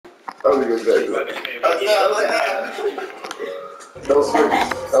That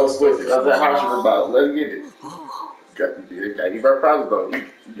was swift. That's that harsh about. Let him get it. Got you got problems though.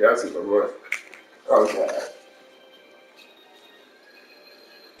 You got to, boy. Oh god.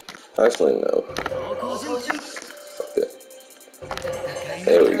 Actually, no. Okay.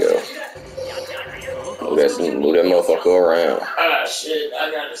 There we go. Move that motherfucker around. Ah, shit.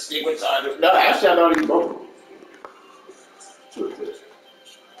 I gotta stick with y'all. No, actually, I don't even know.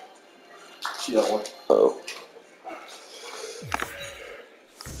 She don't want. Oh.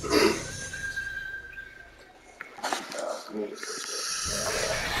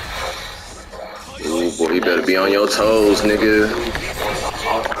 Ooh, boy, you better be on your toes, nigga.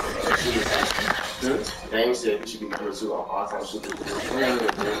 Dame said you should be number 2 on all-time super.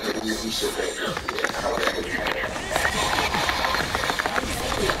 You should think.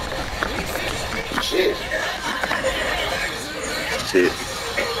 Shit. Shit.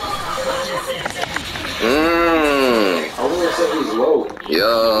 I wonder if something's low.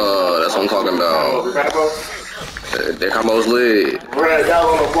 Yeah, that's what I'm talking about. That combo's lit. Red, that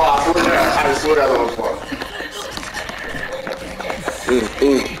on the block. I swear that on the block.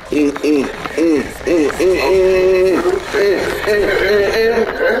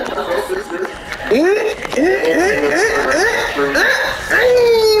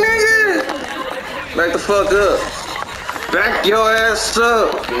 Back the fuck up. Back your ass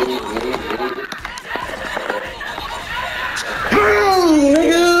up.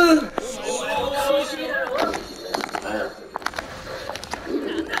 Nigga.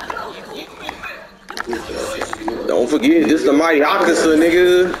 Don't forget, this is the mighty Akaza,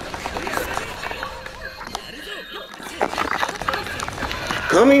 nigga.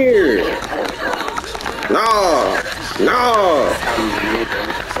 Come here. Nah,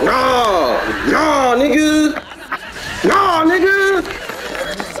 nigga. Nah, nigga.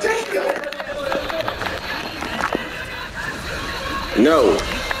 No,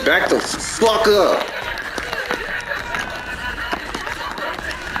 back the fuck up.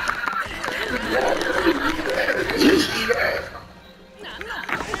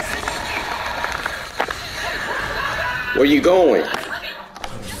 Where you going?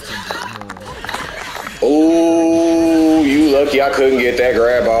 Oh, you lucky I couldn't get that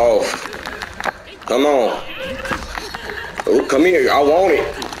grab off. Come on. Oh, come here. I want it.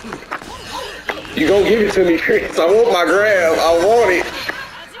 You gonna give it to me, Chris. I want my grab. I want it.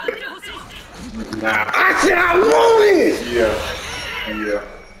 Nah. I said I want it. Yeah.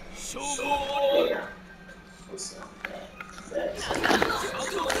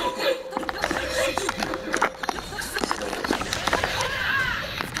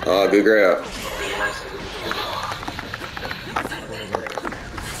 Oh, good grab.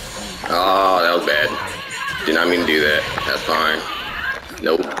 Oh, that was bad. Did not mean to do that. That's fine.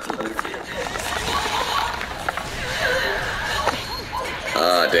 Nope.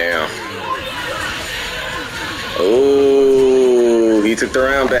 Ah, damn. Oh, he took the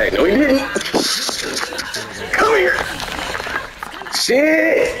round back. No, he didn't. Come here.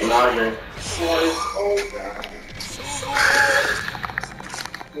 Shit. Noggin. Oh, God.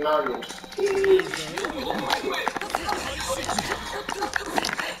 Noggin.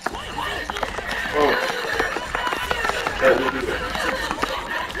 Oh.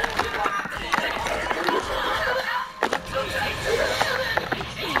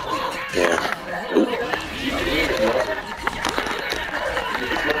 Yeah. Ooh.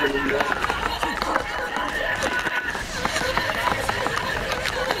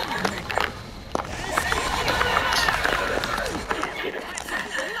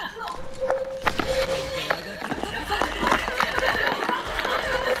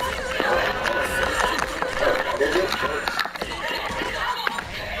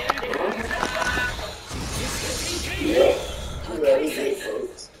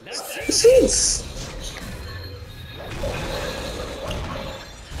 Jeez.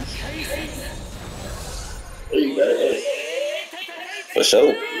 For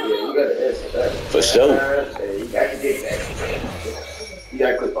sure. For sure. You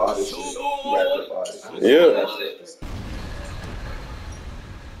gotta clip all this shit. Yeah.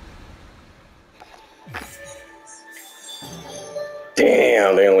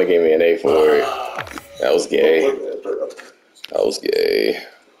 Damn, they only gave me an A for it. That was gay. That was gay.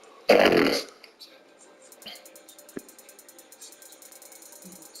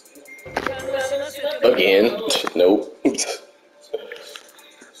 Again. Nope.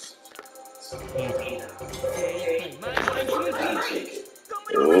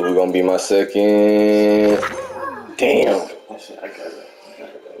 Ooh, we're gonna be my second. Damn.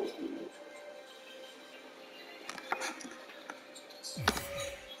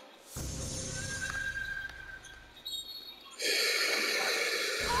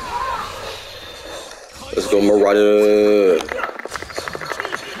 Let's go, Marauder.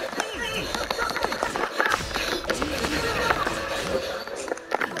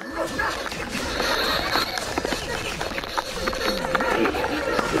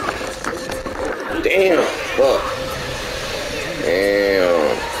 Damn. Fuck.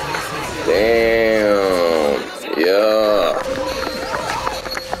 Damn. Damn. Yeah.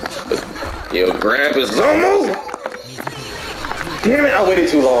 Yo, grab is almost. Damn it, I waited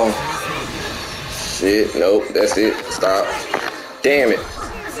too long. Shit, nope, that's it. Stop. Damn it.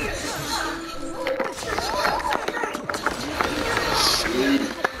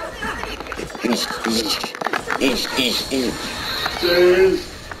 Eesh.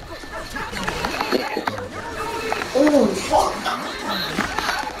 Oh, fuck.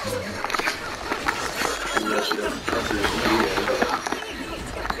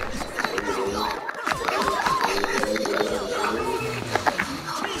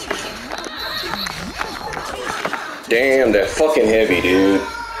 Damn, that fucking heavy, dude.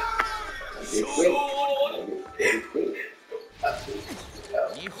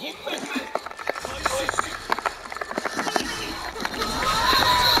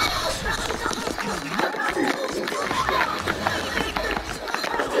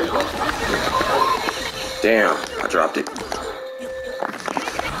 Damn, I dropped it.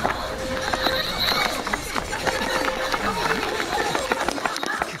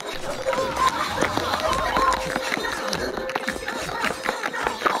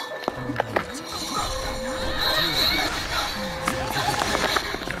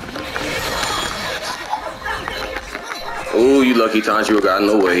 Ooh, you lucky Tanjiro got in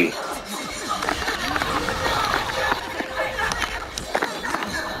the way.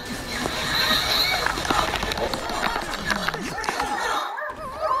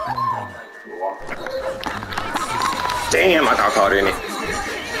 Damn, I got caught in it.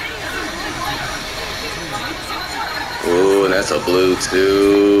 Ooh, and that's a blue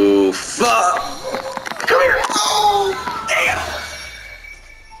too. Fuck! Come here! Oh, damn!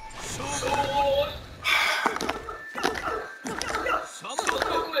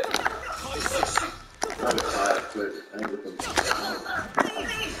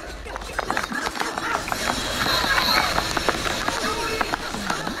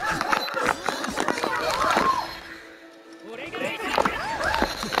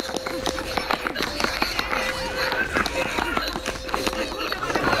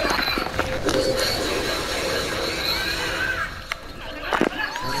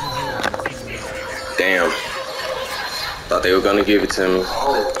 Damn. Thought they were gonna give it to me.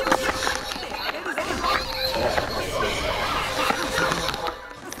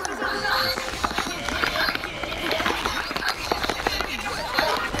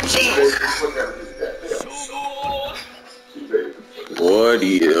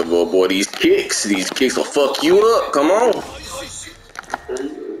 Boy, these kicks will fuck you up. Come on.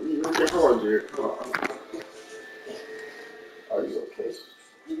 Are you okay?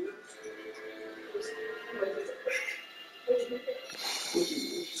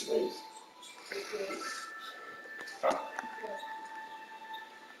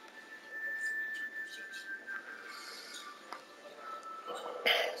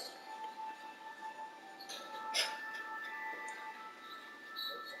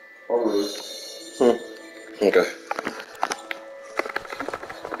 Okay.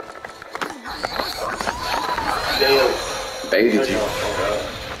 Baited you.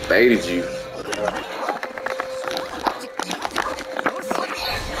 Baited you.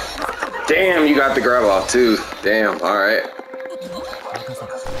 Damn, you got the grab off too. Damn, alright.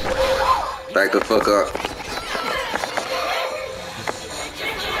 Back the fuck up.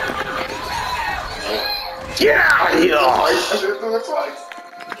 Get out of here!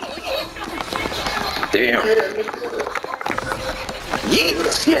 Damn. Yeet.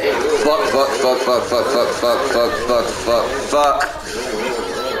 Fuck.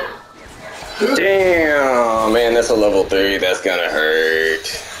 Damn, man, that's a level 3. That's gonna hurt.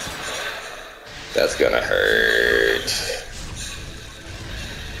 That's gonna hurt.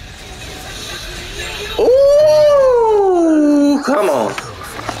 Ooh, come on.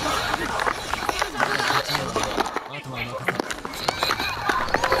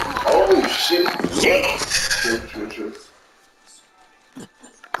 Oh shit. Yes. True.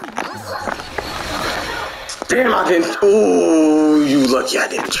 Damn, I didn't. Ooh, you lucky I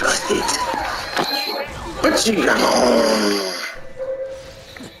didn't trust it. But you got on.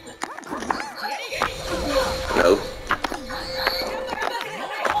 No.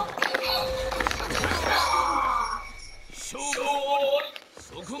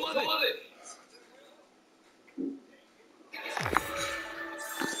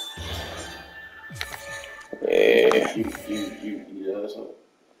 Yeah, so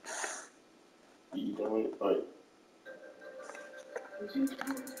you doing it? Like,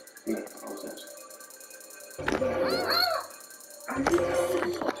 no, I was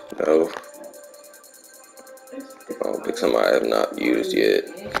No. I don't think somebody I have not used yet.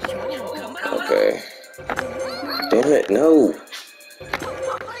 Okay. Damn it, no.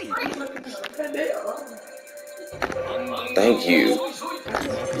 Thank you.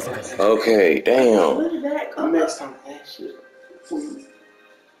 Okay, damn. next time, that shit. Please.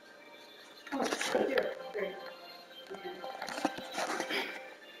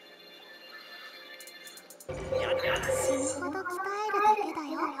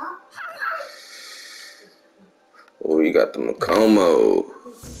 Oh, you got the Makomo.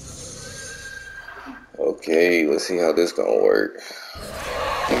 Okay, let's see how this gonna work.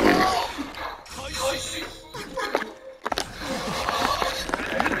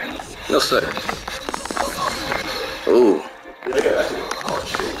 No sir. Ooh.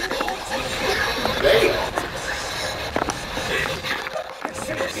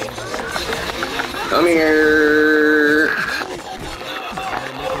 Come here.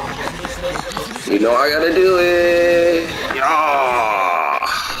 You know I gotta do it. Yeah.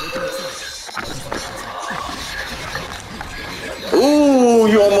 Ooh,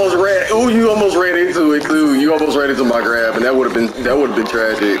 you almost ran. Ooh, you almost ran into it too. You almost ran into my grab, and that would have been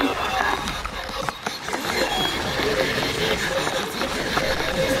tragic.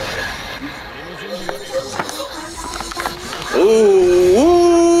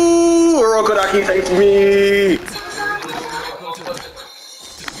 Ooh, Rokodaki takes me.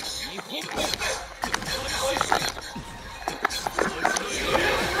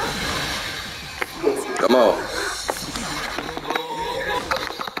 Come on.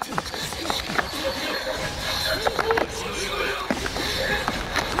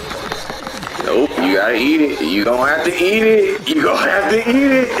 Nope, you gotta eat it. You gonna have to eat it. You gonna have to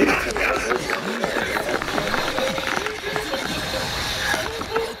eat it.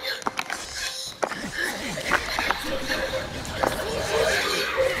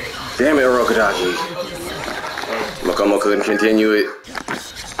 Damn it, Rokodaki. Makomo couldn't continue it.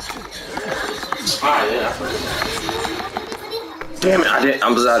 Damn it, I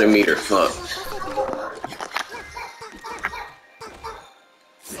was out of meter. Fuck.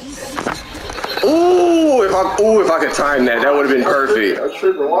 Ooh, if I could time that, that would have been perfect. I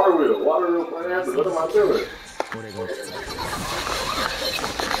tripped the water wheel. Water wheel playing after. What am I doing?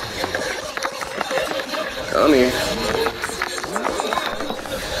 Come here.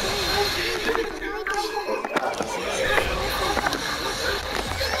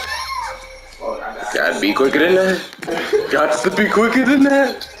 Gotta be quicker than that. Got to be quicker than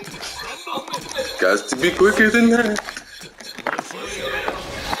that. Got to be quicker than that.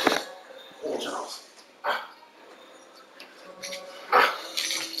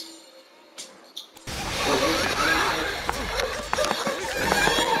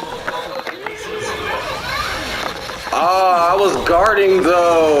 Ah, I was guarding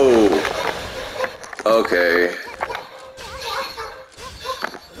though. Okay.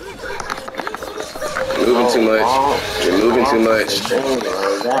 Moving too much. You're moving too much.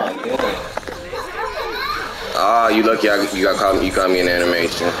 Ah, you lucky you caught me in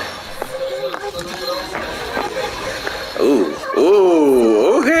animation. Ooh,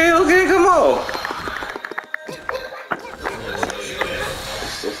 okay, come on.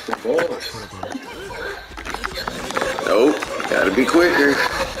 Nope, gotta be quicker.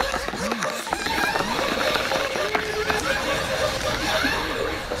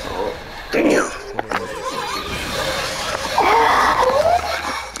 Damn.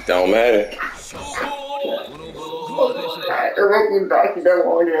 Don't matter. That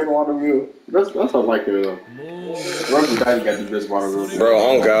long ass water wheel. That's like a Rubber Daddy got the best water wheel. Bro,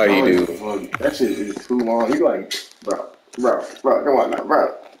 on God he do. That shit is too long. You like, bro, come on now,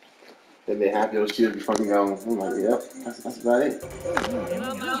 bro. And then half your shit be fucking gone. I'm like, yep, that's about it.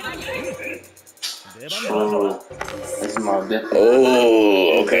 Oh, that's my death.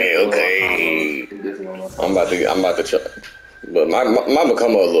 Oh, okay. I'm about to try. But my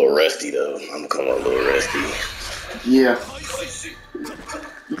become a little rusty though. I'm become a little rusty. Yeah.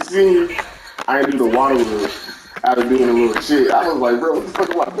 You see, I ain't do the water wheel. Out of doing a little shit. I was like, bro, what the fuck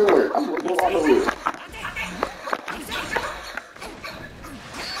am I doing? I'm doing the water wheel.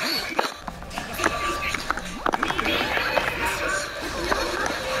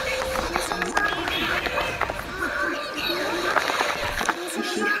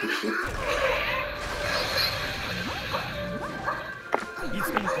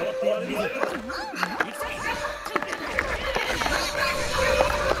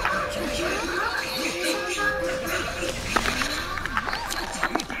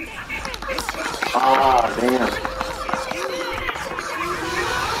 Ah, damn. I'm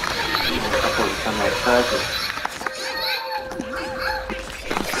supposed to come back cracking.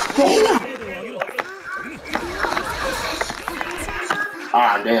 Damn!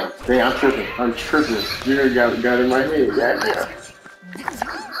 Ah, damn. Damn, I'm tripping. I'm tripping. You got in my head. Goddamn.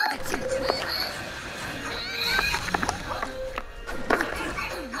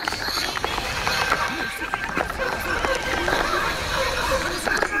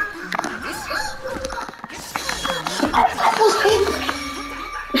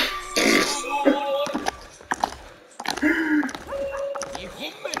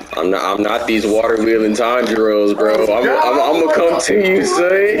 I'm not these water wheeling Tanjiros, bro. I'm gonna come to you, son.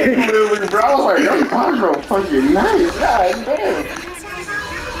 Literally, bro. I was like, yo, Tanjiro fucking nice. God damn.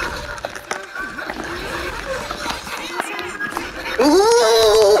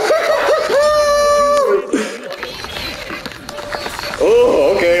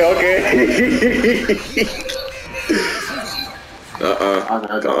 Oh, okay.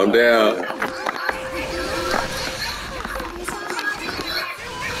 Calm down.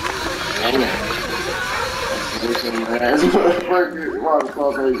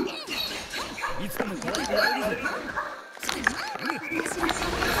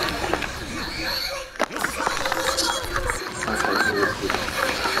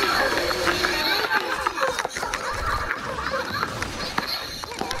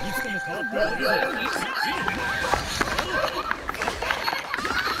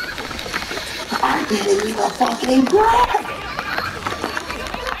 I didn't even fucking grab.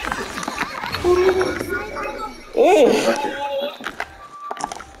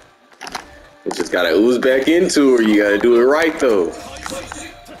 You just gotta ooze back into her. You gotta do it right though.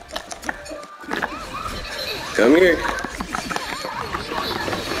 Come here.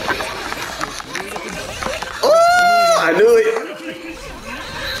 Oh, I knew it.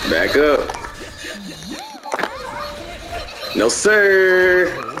 Back up. No sir.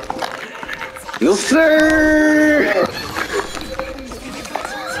 No sir.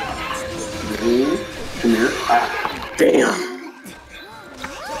 Come here. Ah. Damn.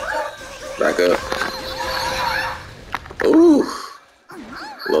 Back up. Ooh.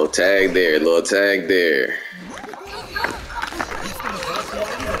 Little tag there. Little tag there.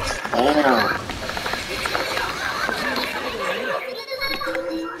 Damn.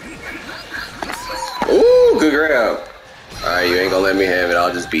 Ooh, good grab. Alright, you ain't gonna let me have it.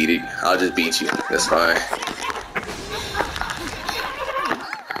 I'll just beat it. I'll just beat you. That's fine.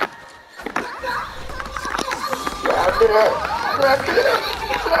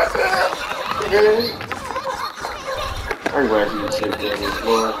 I'm glad you said that.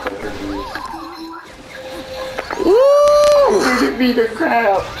 Ooh! Did it be the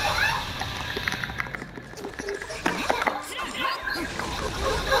crab?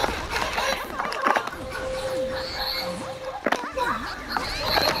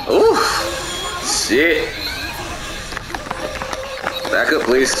 Ooh! Shit! Back up,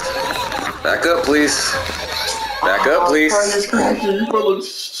 please. Back up, please. Back up, please.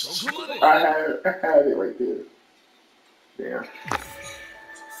 I had it right there. Damn.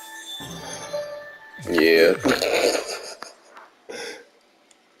 Yeah.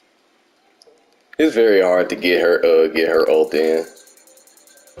 It's very hard to get her ult in.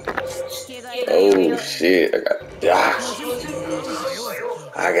 Oh shit! I got Daki.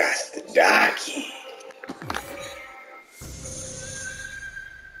 I got the Daki.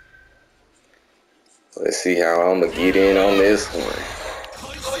 Let's see how I'm gonna get in on this one.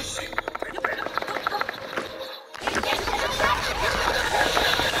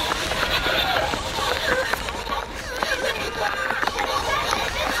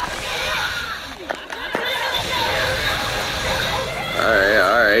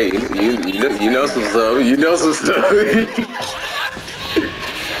 Alright. You know some stuff. You know some stuff.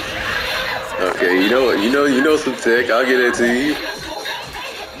 Okay, you know some tech. I'll get it to you.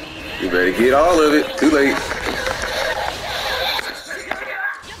 You better get all of it. Too late.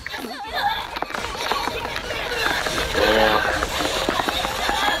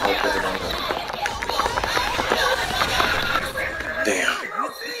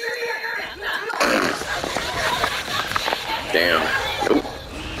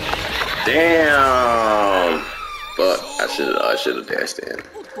 Damn. Fuck. I should have dashed in.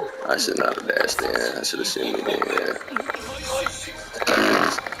 I should not have dashed in. I should have seen me in.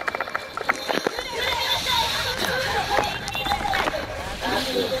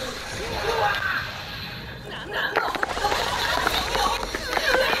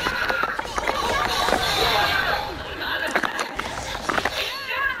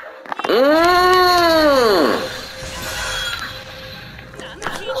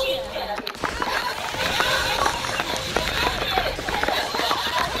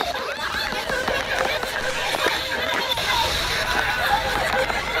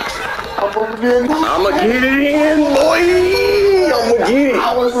 I'ma get it in, boy. I'ma get it.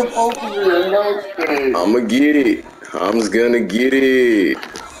 I was supposed to be the next thing. I'ma get it. I'm just gonna get it.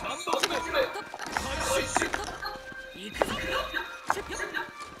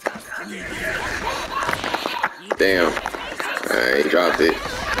 Damn. I ain't dropped it.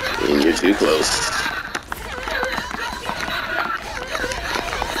 And you're too close.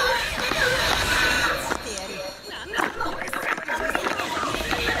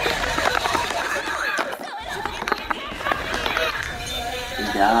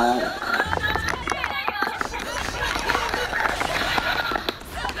 God.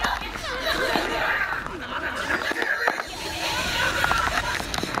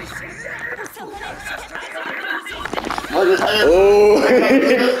 Oh!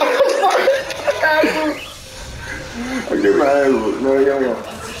 Get my head look. No, yeah.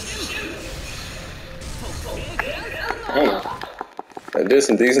 Damn. That did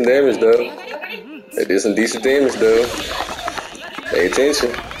some decent damage though. That did some decent damage though. Pay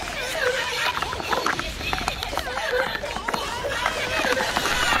attention.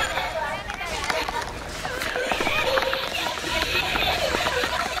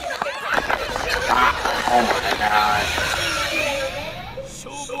 Oh my God.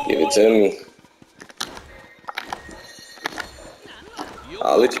 Give it to me.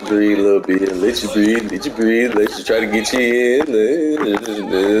 I'll let you breathe a little bit. Let you breathe. Let you breathe. Let you try to get you in.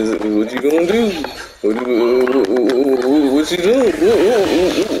 What you gonna do? What you doing?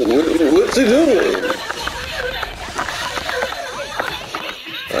 What you doing?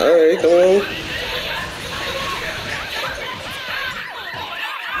 All right, come on.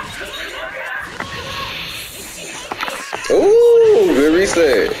 Ooh, good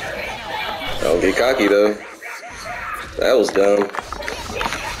reset. Don't get cocky though. That was dumb.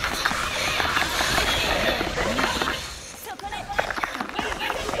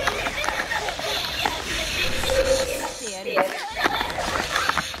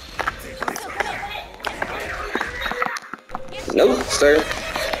 Nope, sir.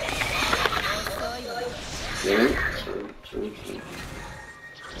 True.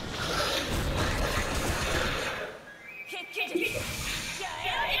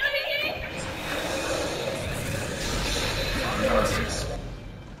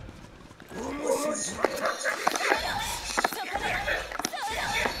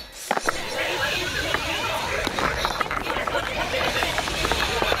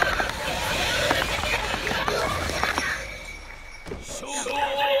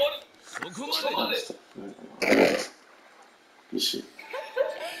 This shit